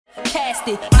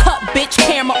casted. Cut, bitch,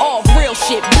 camera off, real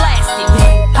shit blasted.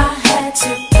 I had to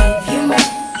give you more.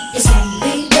 It's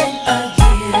only been a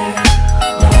year.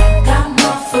 Now I got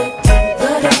my foot through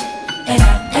the door, and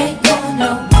I ain't going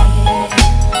nowhere.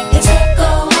 It took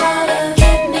a while to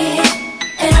get me,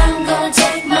 and I'm gonna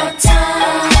take my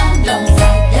time. Don't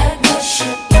fight that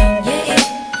bullshit in your ear.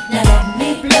 Now let me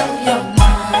blow your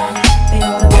mind. They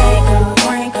oughta make her,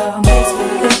 drink her, mix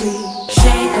with the weed,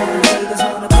 shake her. Niggas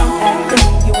wanna come after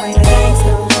me. You ain't a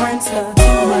gangster, prankster,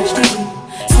 too much to eat.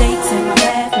 Snakes in my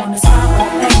bath, wanna stop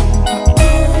right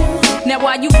there. Now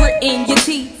while you gritting your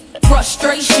teeth,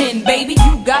 frustration, baby,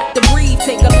 you got to breathe.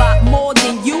 Take a lot more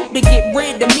than you to get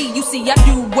rid of me. You see, I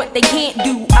do what they can't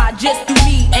do, I just do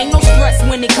me. Ain't no stress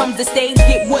when it comes to stage,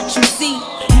 get what you see.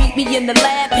 Meet me in the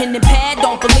lab, pen and pad,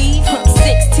 don't believe.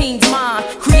 16's mine,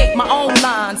 create my own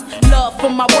lines. Love for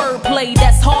my wordplay,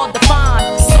 that's hard to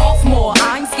find. Sophomore,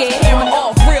 I ain't scared, camera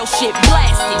off, real shit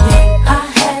blasted. I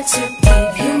had to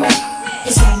give you more.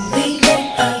 It's only been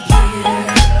a year.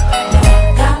 Now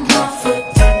I got my foot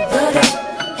through the door,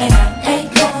 and I ain't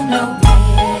going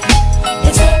nowhere.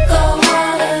 It took a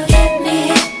while to get me,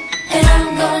 and I'm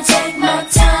gonna take my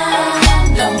time.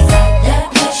 Don't fight that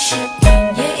bullshit in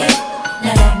your ear.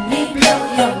 Now let me blow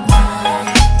your mind.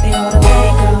 They oughta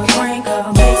make her, drink her,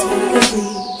 mix with the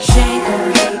weed, shake her.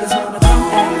 Niggas wanna come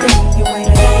after me. You ain't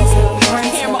a gangster,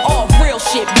 prankster. Camera off, real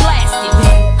shit blasted.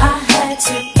 I had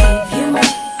to give you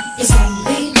more. It's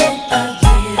only been a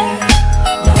year.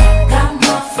 Now I got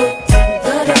my foot through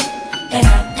the door, and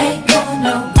I ain't going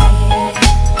nowhere.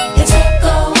 It took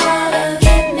a while to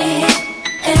get me,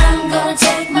 and I'm gonna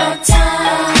take my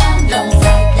time. Don't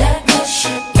fight that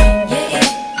bullshit in your ear.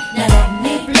 Now let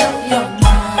me blow your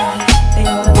mind. They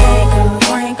oughta make her,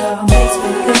 drink her, mix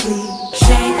with the weed,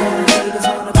 shake her. Niggas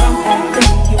wanna come after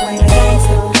me. You ain't a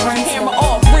gangster, prankster. Camera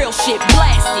off, real shit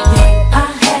blasted. I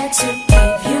had to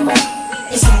give you more.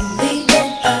 It's only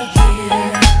been a year.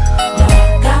 Now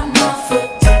I got my foot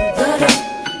through the door,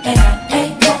 and I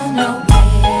ain't going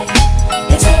nowhere.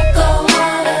 It took a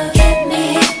while to get me,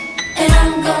 and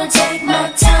I'm gonna take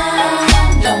my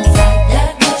time. Don't fight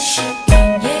that bullshit in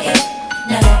your ear.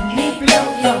 Now let me blow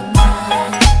your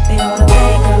mind. They oughta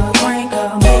make her, drink her,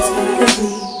 mix with the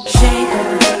weed, shake her.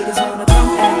 Niggas wanna come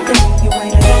after me. You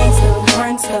ain't a gangster,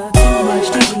 prankster, too much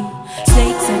to eat.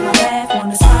 Snakes in my bath,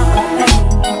 wanna stop right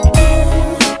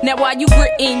there. Now while you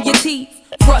gritting your teeth,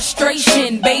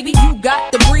 frustration, baby, you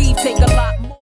got to breathe. Take a lot